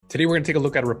Today, we're going to take a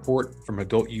look at a report from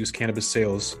adult use cannabis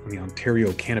sales in the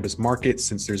Ontario cannabis market,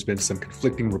 since there's been some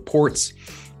conflicting reports.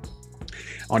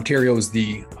 Ontario is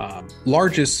the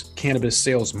largest cannabis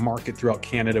sales market throughout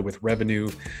Canada, with revenue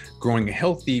growing a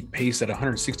healthy pace at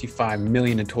 $165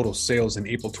 million in total sales in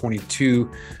April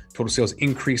 22. Total sales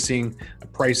increasing,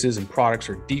 prices and products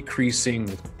are decreasing,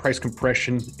 with price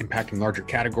compression impacting larger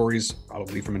categories,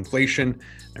 probably from inflation,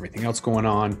 everything else going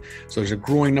on. So there's a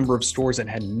growing number of stores that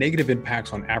had negative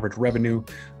impacts on average revenue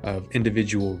of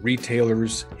individual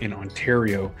retailers in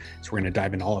Ontario. So we're going to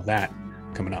dive into all of that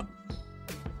coming up.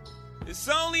 It's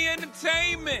only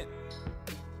entertainment.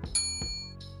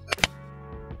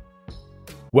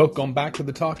 Welcome back to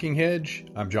The Talking Hedge.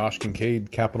 I'm Josh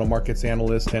Kincaid, capital markets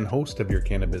analyst and host of your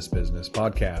Cannabis Business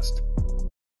Podcast.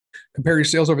 Compare your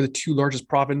sales over the two largest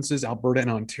provinces, Alberta and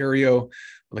Ontario.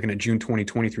 Looking at June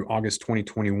 2020 through August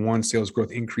 2021, sales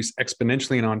growth increased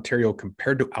exponentially in Ontario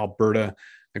compared to Alberta.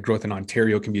 The growth in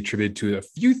Ontario can be attributed to a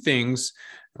few things.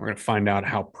 We're going to find out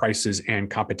how prices and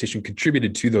competition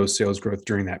contributed to those sales growth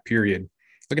during that period.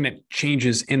 Looking at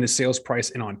changes in the sales price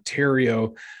in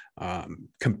Ontario,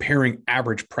 comparing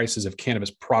average prices of cannabis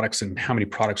products and how many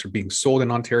products are being sold in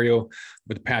Ontario.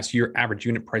 Over the past year, average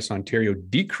unit price in Ontario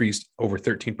decreased over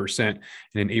 13%. And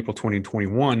in April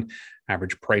 2021,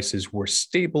 average prices were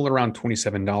stable around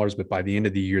 $27, but by the end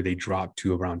of the year, they dropped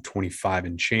to around 25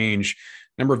 and change.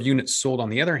 Number of units sold, on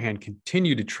the other hand,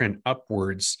 continue to trend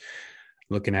upwards.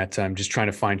 Looking at just trying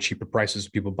to find cheaper prices,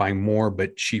 people buying more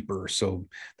but cheaper. So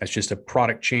that's just a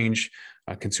product change,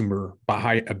 consumer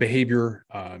behavior,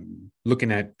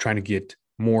 looking at trying to get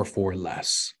more for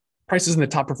less. Prices in the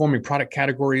top performing product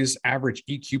categories, average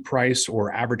EQ price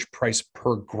or average price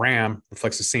per gram,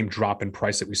 reflects the same drop in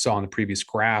price that we saw in the previous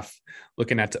graph.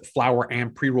 Looking at flower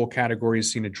and pre-roll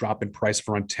categories, seen a drop in price of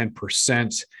around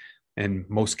 10%. And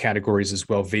most categories as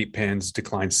well, vape pens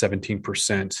declined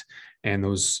 17%. And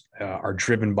those are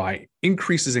driven by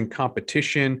increases in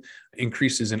competition,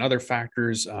 increases in other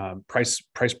factors, price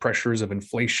pressures of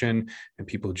inflation, and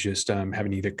people just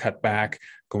having to either cut back,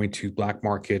 going to black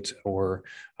market or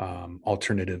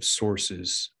alternative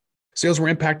sources. Sales were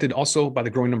impacted also by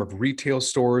the growing number of retail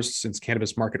stores. Since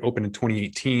cannabis market opened in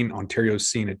 2018, Ontario's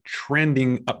seen a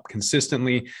trending up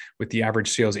consistently, with the average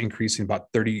sales increasing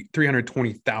about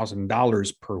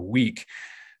 $320,000 per week.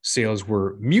 Sales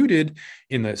were muted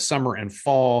in the summer and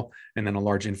fall, and then a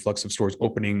large influx of stores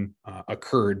opening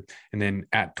occurred. And then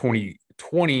at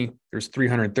 2020, there's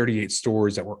 338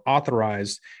 stores that were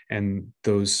authorized, and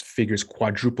those figures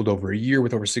quadrupled over a year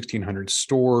with over 1,600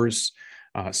 stores.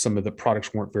 Some of the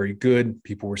products weren't very good.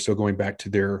 People were still going back to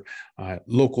their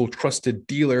local trusted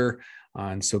dealer.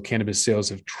 And so cannabis sales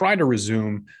have tried to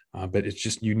resume, but it's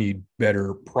just, you need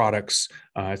better products.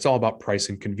 It's all about price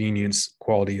and convenience,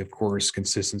 quality, of course,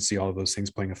 consistency, all of those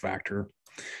things playing a factor.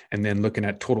 And then looking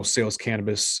at total sales,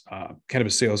 cannabis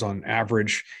sales on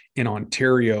average in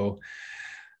Ontario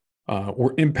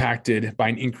were impacted by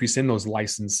an increase in those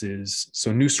licenses.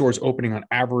 So new stores opening, on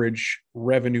average,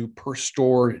 revenue per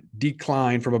store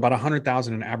declined from about $100,000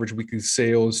 in average weekly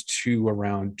sales to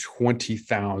around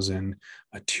 $20,000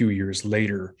 2 years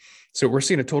later. So we're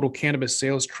seeing a total cannabis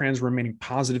sales trends remaining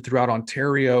positive throughout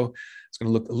Ontario. It's going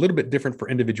to look a little bit different for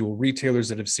individual retailers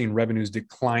that have seen revenues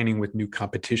declining with new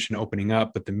competition opening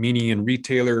up. But the median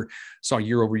retailer saw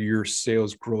year-over-year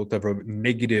sales growth of a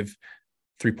negative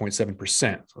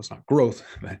 3.7%. So it's not growth,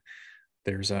 but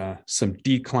there's some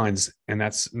declines, and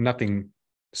that's nothing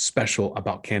special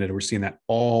about Canada. We're seeing that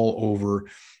all over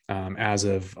as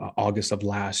of August of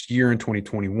last year in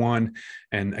 2021.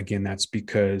 And again, that's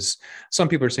because some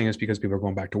people are saying it's because people are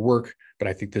going back to work, but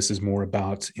I think this is more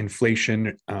about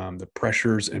inflation, the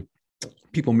pressures, and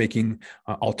people making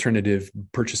alternative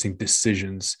purchasing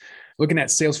decisions. Looking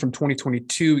at sales from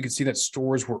 2022, we can see that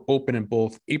stores were open in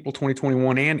both April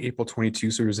 2021 and April 22.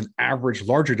 So there's an average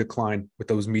larger decline, with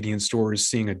those median stores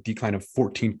seeing a decline of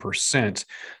 14%.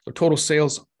 So total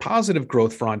sales, positive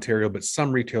growth for Ontario, but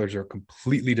some retailers are a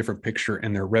completely different picture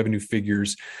in their revenue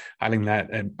figures, highlighting that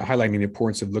and highlighting the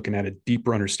importance of looking at a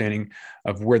deeper understanding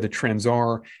of where the trends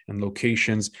are and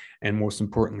locations, and most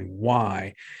importantly,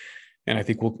 why. And I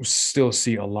think we'll still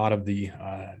see a lot of the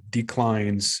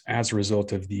declines as a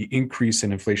result of the increase in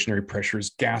inflationary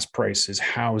pressures, gas prices,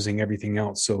 housing, everything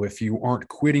else. So if you aren't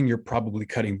quitting, you're probably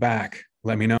cutting back.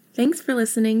 Let me know. Thanks for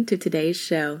listening to today's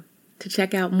show. To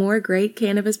check out more great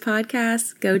cannabis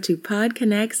podcasts, go to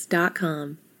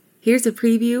podconnects.com. Here's a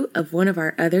preview of one of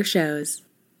our other shows.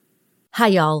 Hi,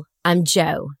 y'all. I'm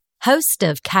Jo, host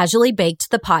of Casually Baked,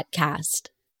 the podcast.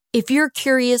 If you're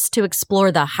curious to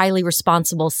explore the highly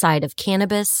responsible side of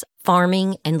cannabis,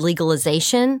 farming, and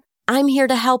legalization, I'm here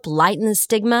to help lighten the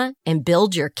stigma and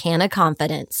build your canna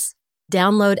confidence.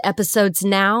 Download episodes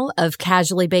now of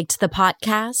Casually Baked the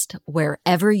podcast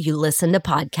wherever you listen to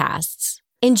podcasts.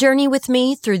 And journey with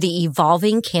me through the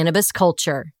evolving cannabis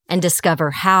culture and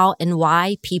discover how and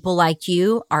why people like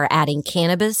you are adding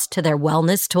cannabis to their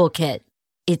wellness toolkit.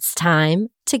 It's time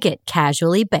to get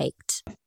casually baked.